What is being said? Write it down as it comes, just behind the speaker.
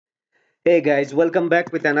Hey guys, welcome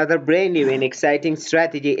back with another brand new and exciting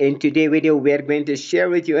strategy. In today's video, we are going to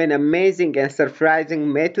share with you an amazing and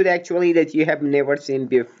surprising method actually that you have never seen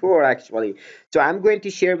before actually. So I'm going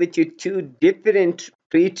to share with you two different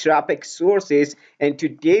pre-traffic sources in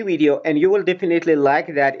today's video, and you will definitely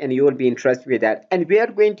like that and you will be interested with that. And we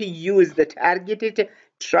are going to use the targeted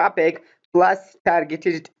traffic plus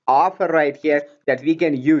targeted offer right here that we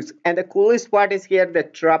can use. And the coolest part is here the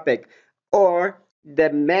traffic or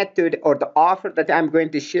the method or the offer that I'm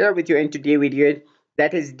going to share with you in today's video,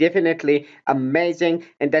 that is definitely amazing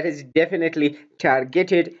and that is definitely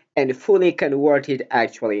targeted and fully converted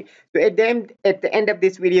actually. So at the end of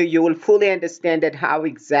this video, you will fully understand that how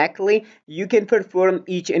exactly you can perform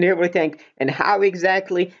each and everything and how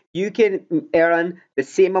exactly you can earn the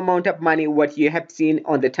same amount of money what you have seen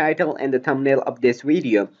on the title and the thumbnail of this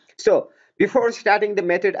video. So before starting the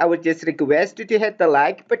method, I would just request you to hit the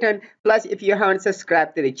like button. Plus, if you haven't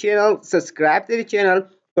subscribed to the channel, subscribe to the channel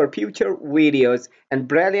for future videos and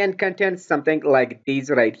brilliant content, something like these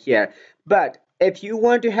right here. But if you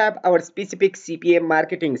want to have our specific CPA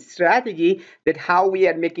marketing strategy, that how we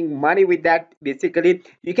are making money with that, basically,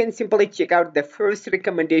 you can simply check out the first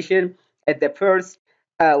recommendation at the first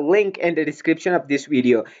link in the description of this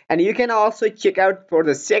video, and you can also check out for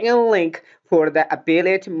the second link for the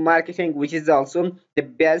affiliate marketing, which is also the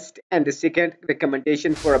best and the second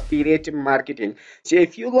recommendation for affiliate marketing. So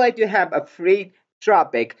if you like to have a free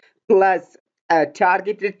traffic plus a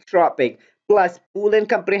targeted traffic plus full and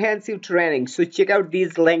comprehensive training, so check out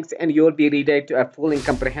these links and you'll be redirected to a full and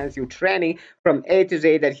comprehensive training from A to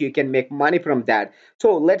Z that you can make money from that.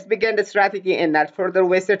 So let's begin the strategy and not further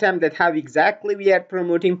waste your time, that how exactly we are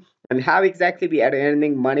promoting and how exactly we are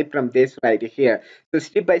earning money from this right here. So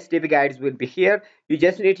step by step guides will be here. You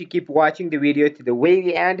just need to keep watching the video to the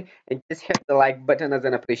very end and just hit the like button as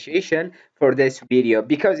an appreciation for this video,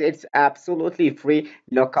 because it's absolutely free,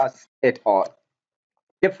 no cost at all.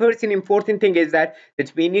 The first and important thing is that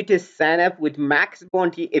we need to sign up with Max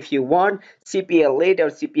Bounty. If you want CPA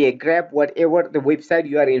or CPAGRIP, whatever the website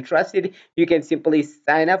you are interested, you can simply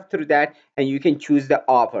sign up through that and you can choose the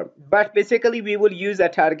offer. But basically, we will use a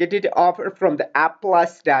targeted offer from the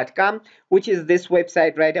appplus.com, which is this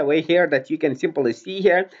website right away here that you can simply see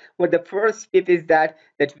here. Well, the first step is that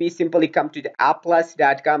we simply come to the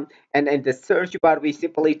appplus.com, and in the search bar we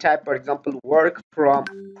simply type, for example, work from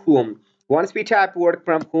home. Once we type work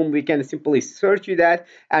from home, we can simply search that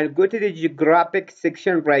and go to the geographic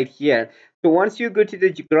section right here. So once you go to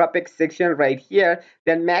the geographic section right here,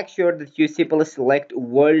 then make sure that you simply select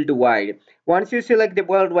worldwide. Once you select the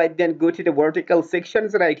worldwide, then go to the vertical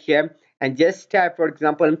sections right here and just type, for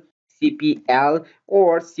example, CPL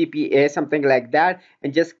or CPA, something like that,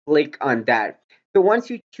 and just click on that. So once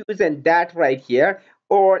you choose on that right here,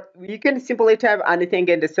 or you can simply type anything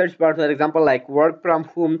in the search bar, for example, like work from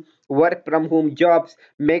home jobs,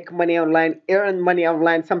 make money online, earn money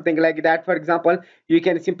online, something like that. For example, you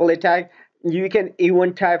can simply type, you can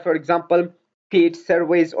even type, for example, paid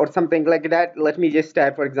surveys or something like that. Let me just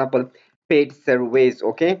type, for example, paid surveys.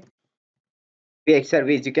 Okay, paid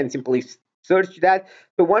surveys, you can simply search that.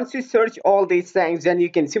 So once you search all these things, then you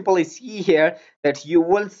can simply see here that you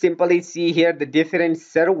will simply see here the different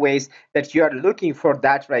surveys that you are looking for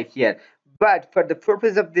that right here. But for the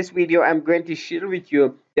purpose of this video, I'm going to share with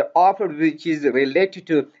you the offer which is related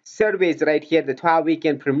to surveys right here, that how we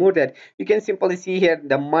can promote it. You can simply see here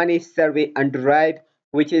the money survey underwrite,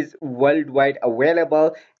 which is worldwide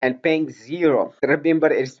available and paying zero. Remember,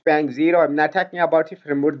 it's paying zero. I'm not talking about if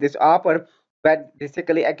promote this offer, but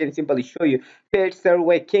basically I can simply show you paid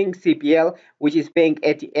survey king CPL, which is paying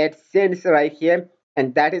 88 cents right here,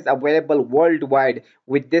 and that is available worldwide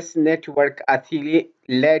with this network affiliate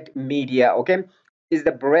led media. Okay, is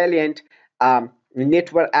the brilliant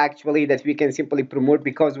network actually that we can simply promote,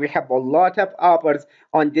 because we have a lot of offers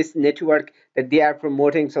on this network that they are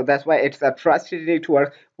promoting. So that's why it's a trusted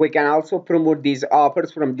network. We can also promote these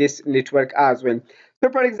offers from this network as well. So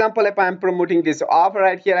for example, if I'm promoting this offer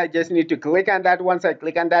right here, I just need to click on that. Once I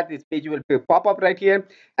click on that, this page will pop up right here,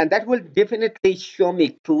 and that will definitely show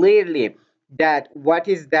me clearly that what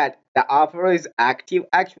is that the offer is active.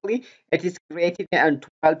 Actually, it is created on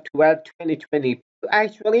 12/12/2022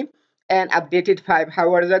 actually, and updated 5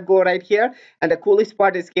 hours ago right here. And the coolest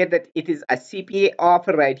part is here that it is a CPA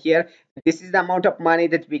offer right here. This is the amount of money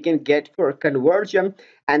that we can get for conversion,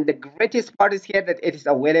 and the greatest part is here that it is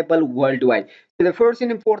available worldwide. So the first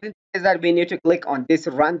and important is that we need to click on this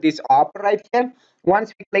run this offer right here.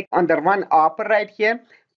 Once we click on the run offer right here,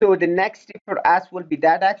 so the next step for us will be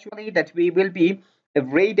that actually that we will be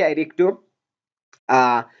redirect to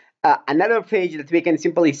uh, another page that we can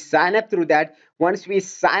simply sign up through that. Once we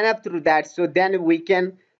sign up through that, so then we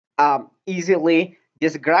can easily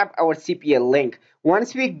just grab our CPA link.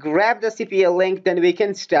 Once we grab the CPA link, then we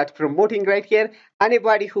can start promoting right here.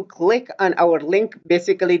 Anybody who click on our link,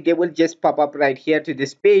 basically they will just pop up right here to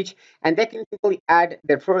this page, and they can simply add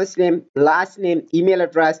their first name, last name, email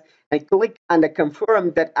address, and click on the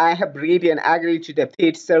confirm that I have read and agreed to the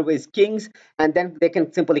paid service kings, and then they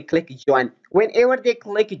can simply click join. Whenever they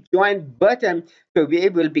click join button, so we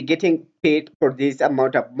will be getting paid for this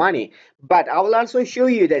amount of money. But I will also show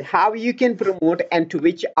you that how you can promote and to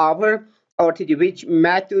which hour or to which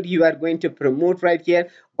method you are going to promote right here,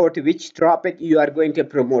 or to which topic you are going to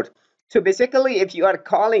promote. So basically, if you are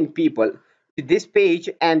calling people to this page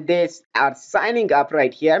and they are signing up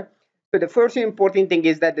right here, so the first important thing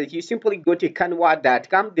is that you simply go to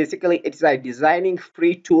canva.com. Basically, it's a designing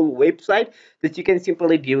free tool website that you can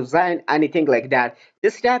simply design anything like that.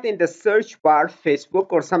 Just type in the search bar Facebook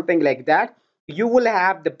or something like that. You will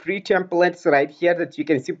have the pre-templates right here that you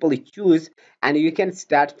can simply choose, and you can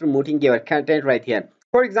start promoting your content right here.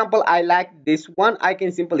 For example, I like this one. I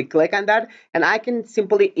can simply click on that, and I can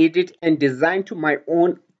simply edit and design to my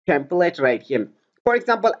own template right here. For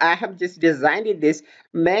example, I have just designed it this: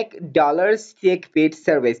 make dollars take paid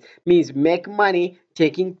service, means make money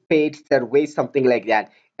taking paid service, something like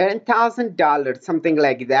that. Earn $1,000, something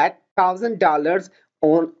like that. $1,000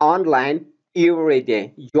 on online every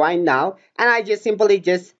day. Join now, and I just simply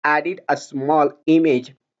just added a small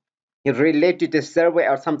image related to survey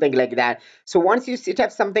or something like that. So once you set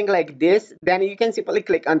up something like this, then you can simply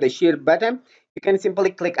click on the share button. You can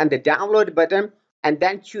simply click on the download button, and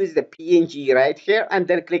then choose the PNG right here, and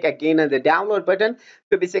then click again on the download button.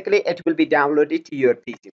 So basically it will be downloaded to your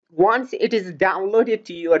PC. Once it is downloaded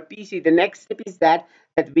to your PC, the next step is that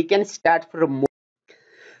we can start from.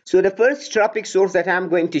 So the first topic source that I'm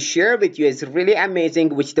going to share with you is really amazing,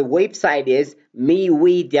 which the website is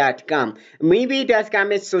MeWe.com.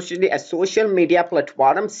 MeWe.com is a social media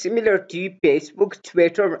platform similar to Facebook,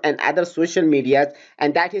 Twitter, and other social medias,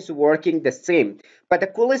 and that is working the same. But the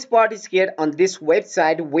coolest part is here on this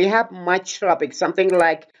website, we have much traffic, something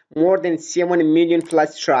like more than 7 million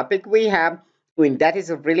plus traffic we have. When that is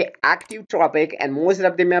a really active topic, and most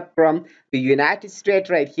of them are from the United States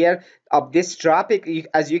right here. Of this topic,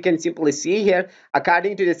 as you can simply see here,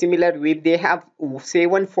 according to the similar web, they have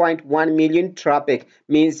 7.1 million traffic,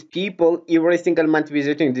 means people every single month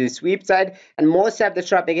visiting this website, and most of the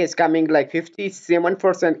traffic is coming like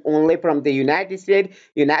 57% only from the United States,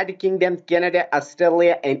 United Kingdom, Canada,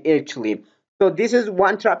 Australia, and Italy. So this is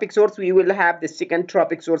one traffic source. We will have the second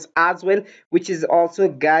traffic source as well, which is also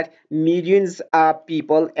got millions of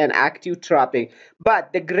people and active traffic.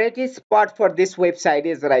 But the greatest part for this website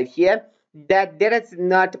is right here, that there is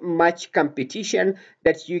not much competition,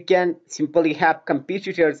 that you can simply have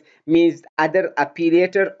competitors, means other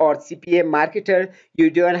affiliator or CPA marketer.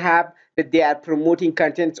 You don't have that they are promoting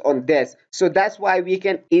contents on this. So that's why we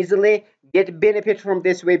can easily get benefit from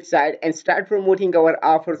this website and start promoting our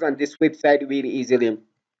offers on this website very easily.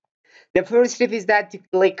 The first step is that to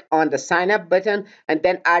click on the sign up button, and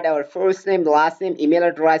then add our first name, last name, email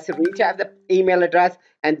address, retype the email address,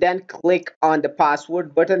 and then click on the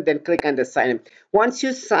password button, then click on the sign up. Once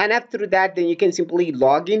you sign up through that, then you can simply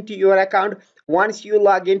log into your account. Once you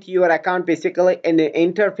log into your account, basically, and the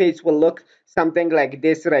interface will look something like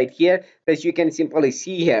this right here, that you can simply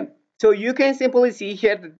see here. So you can simply see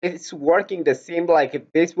here that it's working the same like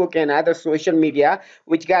Facebook and other social media,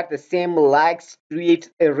 which got the same likes, tweets,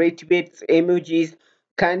 retweets, emojis,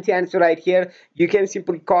 contents right here. You can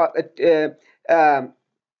simply call it,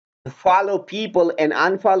 follow people and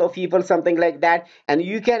unfollow people, something like that, and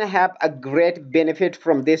you can have a great benefit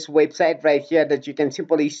from this website right here, that you can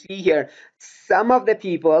simply see here. Some of the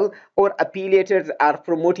people or affiliators are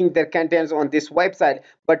promoting their contents on this website,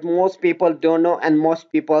 but most people don't know, and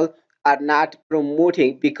most people are not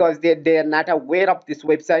promoting because they are not aware of this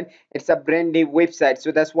website. It's a brand new website,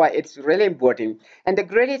 so that's why it's really important. And the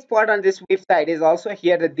greatest part on this website is also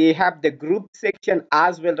here that they have the group section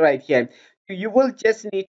as well right here. You will just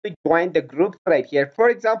need to join the groups right here. For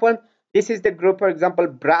example, this is the group. For example,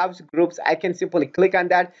 browse groups. I can simply click on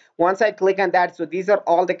that. Once I click on that, so these are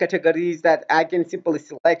all the categories that I can simply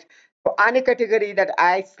select. So any category that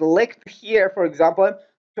I select here, for example,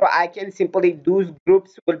 So I can simply, those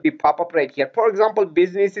groups will be pop up right here. For example,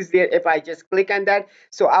 business is there. If I just click on that,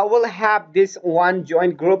 so I will have this one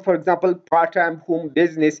joint group, for example, part-time home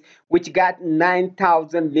business, which got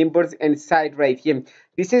 9,000 members inside right here.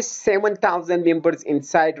 This is 7,000 members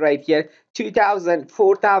inside right here, 2,000,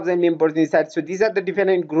 4,000 members inside. So these are the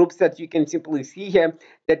different groups that you can simply see here,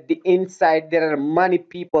 that the inside there are many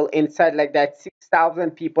people inside like that,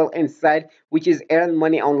 6,000 people inside, which is earn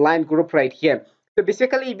money online group right here. So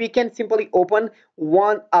basically we can simply open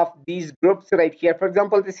one of these groups right here. For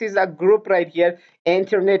example, this is a group right here,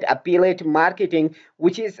 internet affiliate marketing,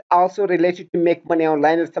 which is also related to make money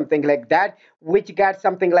online or something like that, which got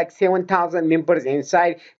something like 7,000 members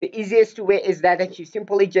inside. The easiest way is that you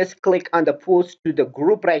simply just click on the post to the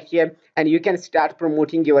group right here, and you can start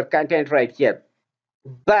promoting your content right here.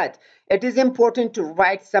 But it is important to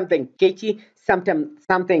write something catchy,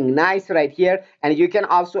 something nice right here, and you can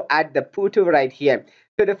also add the photo right here.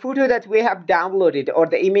 So the photo that we have downloaded, or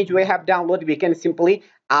the image we have downloaded, we can simply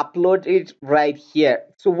upload it right here.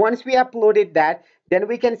 So once we uploaded that, then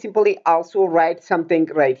we can simply also write something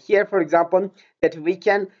right here, for example, that we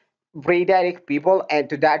can redirect people and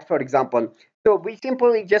to that, for example. So we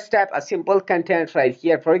simply just type a simple content right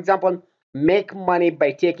here. For example, make money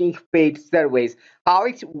by taking paid surveys. How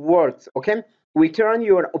it works, okay? We turn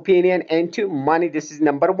your opinion into money. This is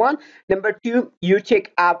number one. Number two, you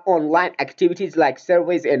check out online activities like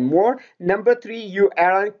surveys and more. Number three, you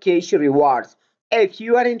earn cash rewards. If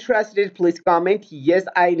you are interested, please comment yes,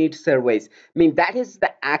 I need surveys. I mean, that is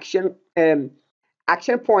the action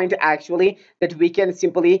point actually, that we can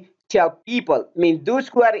simply tell people. I mean, those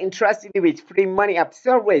who are interested with free money up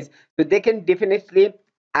surveys, so they can definitely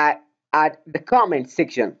add the comment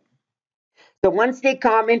section. So once they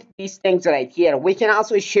comment these things right here, we can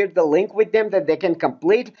also share the link with them that they can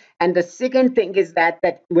complete. And the second thing is that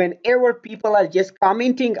whenever people are just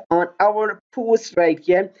commenting on our post right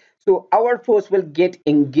here, so our post will get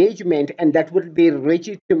engagement, and that will be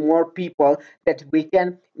reached to more people, that we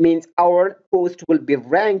can, means our post will be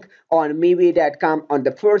ranked on Miwi.com on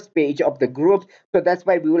the first page of the group. So that's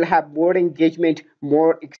why we will have more engagement,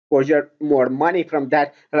 more exposure, more money from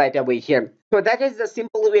that right away here. So that is the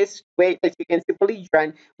simplest way that you can simply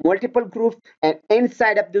join multiple groups, and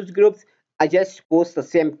inside of those groups, I just post the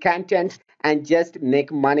same content and just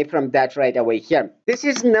make money from that right away here. This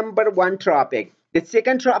is number one topic. The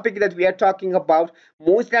second topic that we are talking about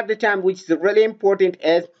most of the time, which is really important,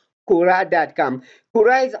 is Quora.com.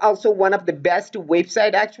 Quora is also one of the best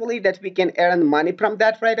website actually that we can earn money from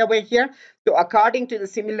that right away here. So according to the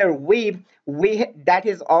similar web, that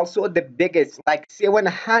is also the biggest, like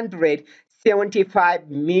 775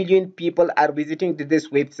 million people are visiting to this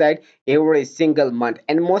website every single month,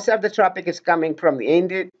 and most of the traffic is coming from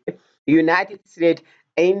India, United States,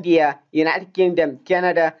 India, United Kingdom,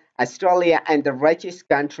 Canada, Australia, and the richest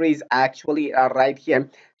countries actually are right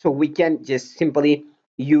here. So we can just simply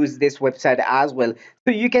use this website as well.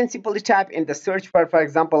 So you can simply type in the search bar, for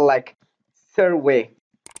example, like survey.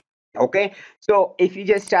 Okay, so if you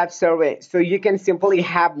just type survey, so you can simply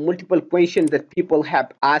have multiple questions that people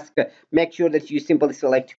have asked. Make sure that you simply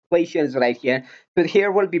select questions right here. So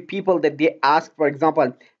here will be people that they ask, for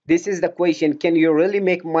example, this is the question: can you really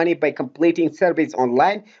make money by completing surveys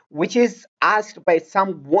online, which is asked by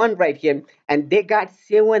someone right here, and they got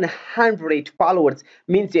 700 followers.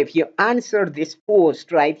 Means if you answer this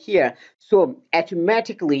post right here, so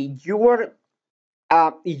automatically your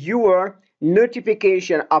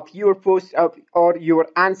notification of your post or your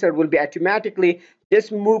answer will be automatically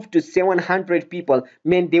just moved to 700 people.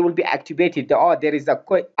 Mean they will be activated. Oh, there is a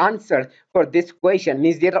answer for this question.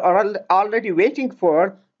 Means they are already waiting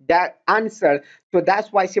for that answer. So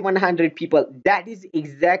that's why 700 people. That is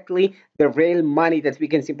exactly the real money that we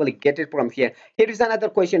can simply get it from here. Here is another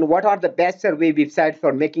question: what are the best survey websites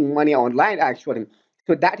for making money online actually?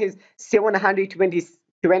 So that is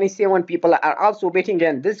 727 people are also waiting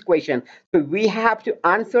on this question. So we have to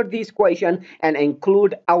answer this question and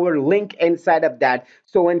include our link inside of that.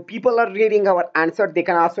 So when people are reading our answer, they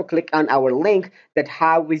can also click on our link, that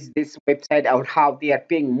how is this website or how they are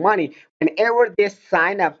paying money. Whenever they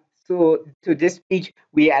sign up so to this page,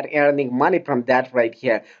 we are earning money from that right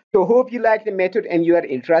here. So hope you like the method and you are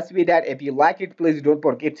interested with that. If you like it, please don't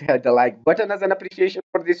forget to hit the like button as an appreciation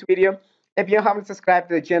for this video. If you haven't subscribed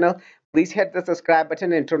to the channel, please hit the subscribe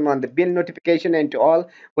button and turn on the bell notification, and to all,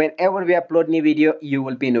 whenever we upload new video, you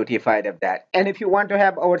will be notified of that. And if you want to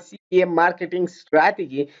have our CPA marketing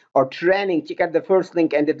strategy or training, check out the first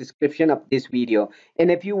link in the description of this video.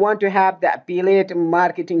 And if you want to have the affiliate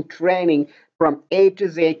marketing training, from A to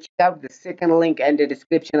Z. Check out the second link and the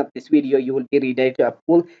description of this video. You will be redirected to a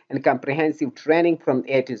full and comprehensive training from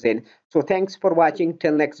A to Z. So thanks for watching.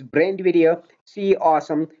 Till next brand video. See you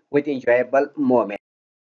awesome with enjoyable moments.